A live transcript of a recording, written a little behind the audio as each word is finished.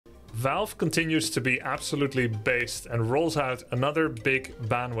Valve continues to be absolutely based and rolls out another big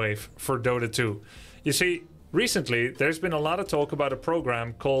ban wave for Dota 2. You see, recently there's been a lot of talk about a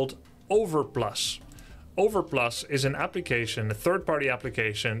program called Overplus. Overplus is an application, a third-party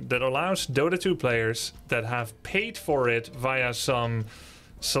application that allows Dota 2 players that have paid for it via some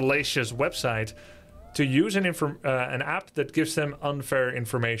salacious website to use an app that gives them unfair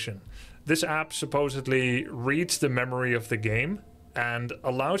information. This app supposedly reads the memory of the game and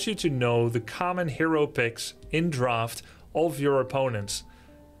allows you to know the common hero picks in draft of your opponents.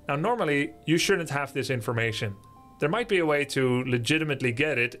 Now, normally, you shouldn't have this information. There might be a way to legitimately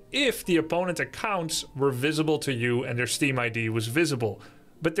get it if the opponent accounts were visible to you and their Steam ID was visible,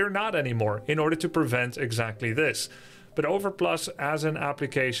 but they're not anymore in order to prevent exactly this. But Overplus as an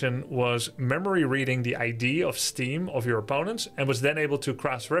application was memory reading the ID of Steam of your opponents and was then able to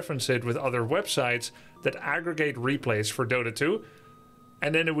cross-reference it with other websites that aggregate replays for Dota 2,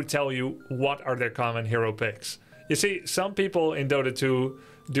 and then it would tell you what are their common hero picks. You see, some people in Dota 2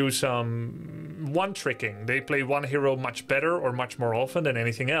 do some one-tricking. They play one hero much better or much more often than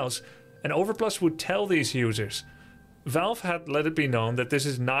anything else, and Overplus would tell these users. Valve had let it be known that this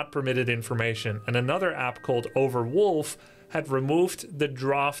is not permitted information, and another app called Overwolf had removed the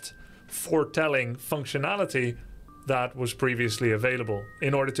draft foretelling functionality that was previously available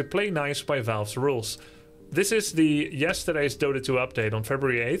in order to play nice by Valve's rules. This is the yesterday's Dota 2 update on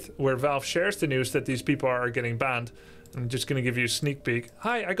February 8th, where Valve shares the news that these people are getting banned. I'm just going to give you a sneak peek.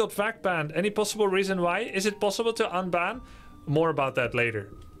 Hi, I got VAC banned. Any possible reason why? Is it possible to unban? More about that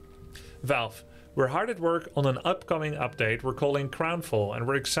later. Valve, we're hard at work on an upcoming update we're calling Crownfall, and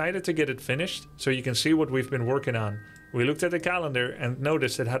we're excited to get it finished so you can see what we've been working on. We looked at the calendar and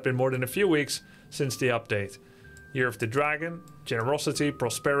noticed it had been more than a few weeks since the update. Year of the Dragon, generosity,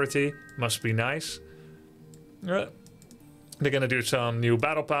 prosperity, must be nice. They're gonna do some new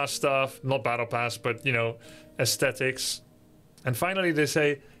Battle Pass stuff. Not Battle Pass, but, you know, aesthetics. And finally they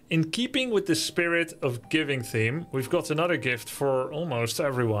say, in keeping with the spirit of giving theme, we've got another gift for almost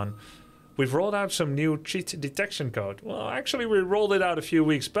everyone. We've rolled out some new cheat detection code. Well, actually we rolled it out a few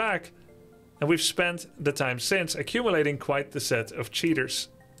weeks back, and we've spent the time since accumulating quite the set of cheaters.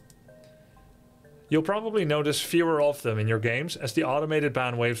 You'll probably notice fewer of them in your games as the automated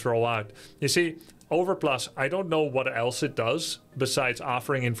ban waves roll out. You see, Overplus, I don't know what else it does besides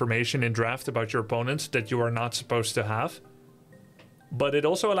offering information in draft about your opponents that you are not supposed to have. But it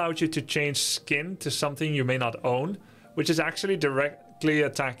also allows you to change skin to something you may not own, which is actually directly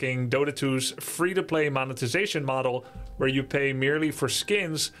attacking Dota 2's free-to-play monetization model, where you pay merely for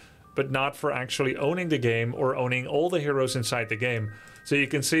skins, but not for actually owning the game or owning all the heroes inside the game. So you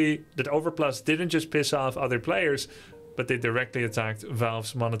can see that Overplus didn't just piss off other players, but they directly attacked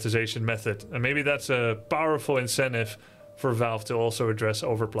Valve's monetization method. And maybe that's a powerful incentive for Valve to also address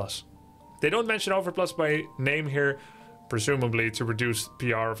Overplus. They don't mention Overplus by name here, presumably to reduce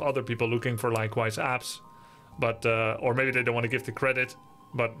PR of other people looking for likewise apps. But, or maybe they don't want to give the credit,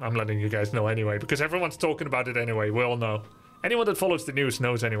 but I'm letting you guys know anyway, because everyone's talking about it anyway, we all know. Anyone that follows the news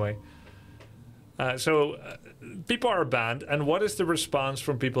knows anyway. People are banned, and what is the response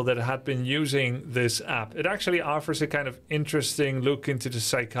from people that had been using this app? It actually offers a kind of interesting look into the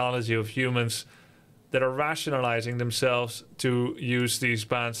psychology of humans that are rationalizing themselves to use these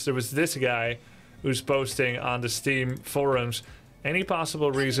bans. There was this guy who's posting on the Steam forums, any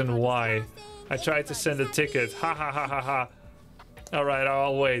possible reason why? I tried to send a ticket, ha ha ha ha ha. Alright,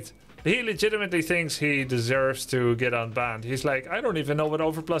 I'll wait. He legitimately thinks he deserves to get unbanned. He's like, I don't even know what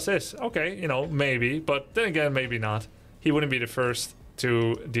Overplus is. Okay, you know, maybe, but then again, maybe not. He wouldn't be the first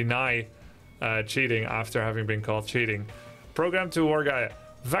to deny cheating after having been caught cheating. Program to Wargaia.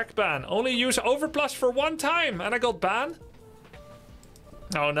 VAC ban. Only use Overplus for one time and I got banned?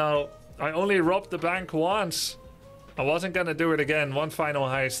 Oh no, I only robbed the bank once. I wasn't gonna do it again. One final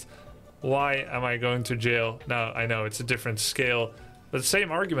heist. Why am I going to jail? Now, I know it's a different scale, but the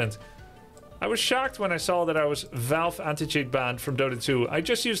same argument. I was shocked when I saw that I was Valve anti-cheat banned from Dota 2. I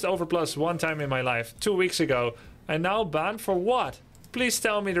just used Overplus one time in my life, 2 weeks ago, and now banned for what? Please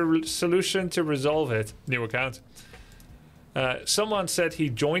tell me the solution to resolve it. New account. Someone said he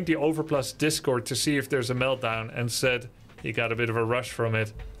joined the Overplus Discord to see if there's a meltdown and said he got a bit of a rush from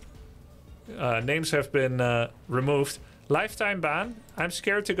it. Names have been removed. Lifetime ban? I'm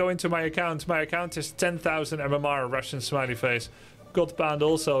scared to go into my account. My account is 10,000 MMR, Russian smiley face. Got banned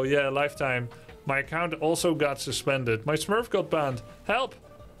also, yeah, lifetime. My account also got suspended. My Smurf got banned. Help!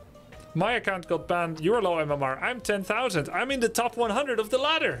 My account got banned. You're low MMR. I'm 10,000. I'm in the top 100 of the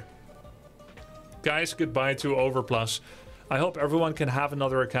ladder. Guys, goodbye to Overplus. I hope everyone can have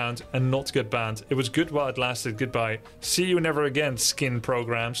another account and not get banned. It was good while it lasted. Goodbye. See you never again, skin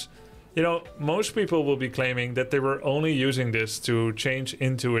programs. You know, most people will be claiming that they were only using this to change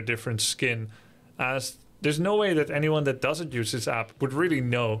into a different skin, as there's no way that anyone that doesn't use this app would really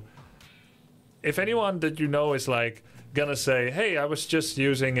know. If anyone that you know is like gonna say, hey, I was just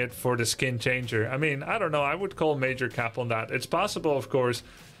using it for the skin changer, I mean, I don't know, I would call major cap on that. It's possible, of course,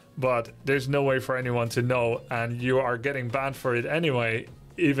 but there's no way for anyone to know, and you are getting banned for it anyway,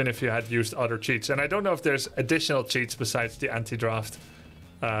 even if you had used other cheats. And I don't know if there's additional cheats besides the anti-draft.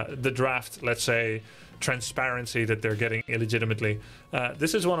 The draft, let's say, transparency that they're getting illegitimately.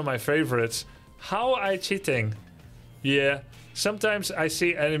 This is one of my favorites. How I cheating? Yeah, sometimes I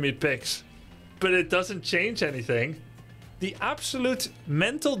see enemy picks, but it doesn't change anything. The absolute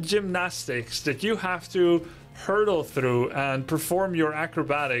mental gymnastics that you have to hurdle through and perform your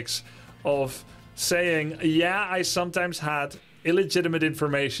acrobatics of saying, yeah, I sometimes had illegitimate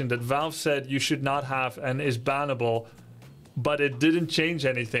information that Valve said you should not have and is bannable, but it didn't change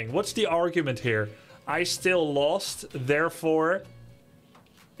anything. What's the argument here? I still lost, therefore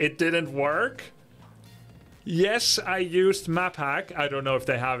it didn't work? Yes, I used map hack. I don't know if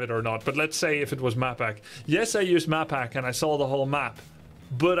they have it or not, but let's say if it was map hack. Yes, I used map hack and I saw the whole map,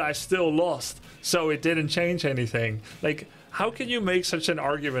 but I still lost, so it didn't change anything. Like, how can you make such an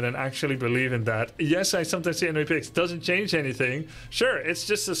argument and actually believe in that? Yes, I sometimes see enemy picks. Doesn't change anything. Sure, it's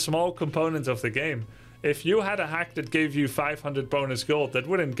just a small component of the game. If you had a hack that gave you 500 bonus gold, that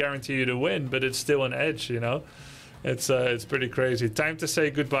wouldn't guarantee you to win, but it's still an edge, you know? It's pretty crazy. Time to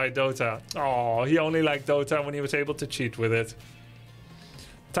say goodbye, Dota. Oh, he only liked Dota when he was able to cheat with it.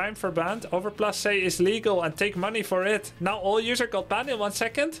 Time for banned. Overplus say is legal and take money for it. Now all user got banned in 1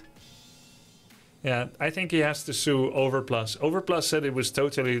 second? Yeah, I think he has to sue Overplus. Overplus said it was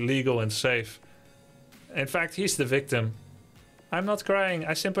totally legal and safe. In fact, he's the victim. I'm not crying.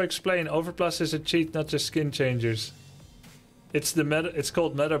 I simply explain. Overplus is a cheat, not just skin changers. It's the meta. It's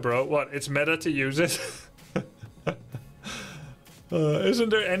called meta, bro. What? It's meta to use it? Isn't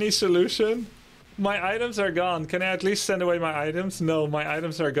there any solution? My items are gone. Can I at least send away my items? No, my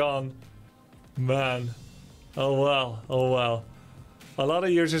items are gone. Man. Oh well. Oh well. A lot of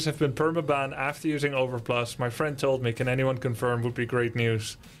users have been perma-banned after using Overplus. My friend told me, can anyone confirm? Would be great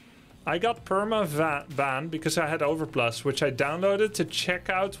news. I got perma-banned because I had Overplus, which I downloaded to check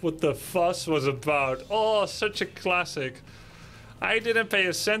out what the fuss was about. Oh, such a classic. I didn't pay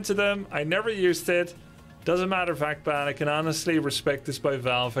a cent to them. I never used it. Doesn't matter, fact ban. I can honestly respect this by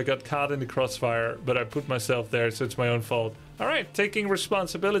Valve. I got caught in the crossfire, but I put myself there, so it's my own fault. All right, taking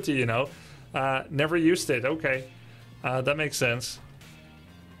responsibility, you know. Never used it. Okay. That makes sense.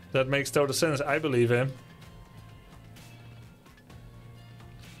 That makes total sense. I believe him.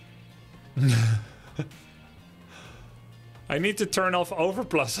 I need to turn off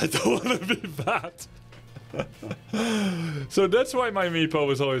Overplus. I don't want to be bad. So that's why my Meepo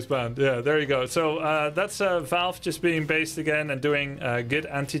was always banned. Yeah, there you go. So that's Valve just being based again and doing good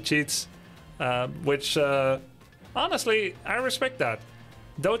anti-cheats, which honestly, I respect that.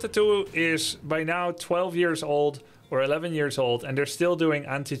 Dota 2 is by now 12 years old or 11 years old, and they're still doing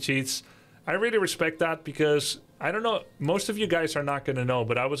anti-cheats. I really respect that because, I don't know, most of you guys are not going to know,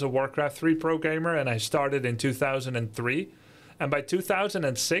 but I was a Warcraft 3 pro gamer and I started in 2003. And by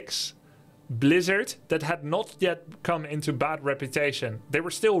 2006, Blizzard, that had not yet come into bad reputation, they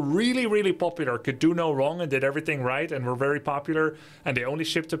were still really, really popular, could do no wrong and did everything right and were very popular, and they only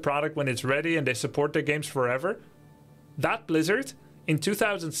ship the product when it's ready and they support their games forever. That Blizzard, in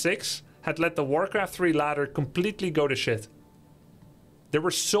 2006, had let the Warcraft 3 ladder completely go to shit. There were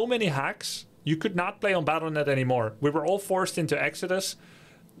so many hacks, you could not play on Battle.net anymore. We were all forced into Exodus,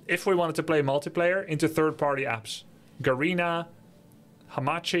 if we wanted to play multiplayer, into third-party apps. Garena,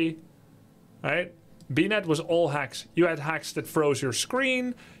 Hamachi, right? BNet was all hacks. You had hacks that froze your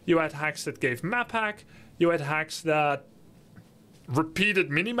screen, you had hacks that gave map hack, you had hacks that repeated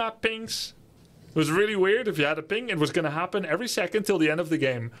minimap pings. It was really weird. If you had a ping, it was going to happen every second till the end of the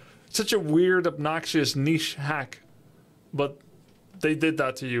game. Such a weird, obnoxious, niche hack. But they did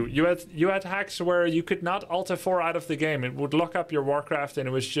that to you. You had hacks where you could not Alt F4 out of the game. It would lock up your Warcraft and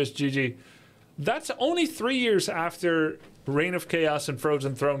it was just GG. That's only 3 years after Reign of Chaos and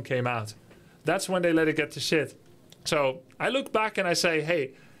Frozen Throne came out. That's when they let it get to shit. So I look back and I say,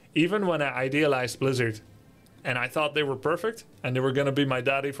 hey, even when I idealized Blizzard and I thought they were perfect and they were going to be my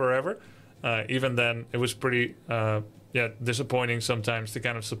daddy forever, even then it was pretty disappointing sometimes to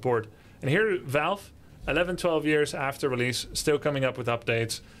kind of support. And here Valve, 11, 12 years after release, still coming up with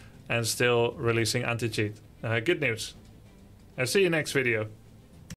updates and still releasing anti-cheat. Good news. I'll see you next video.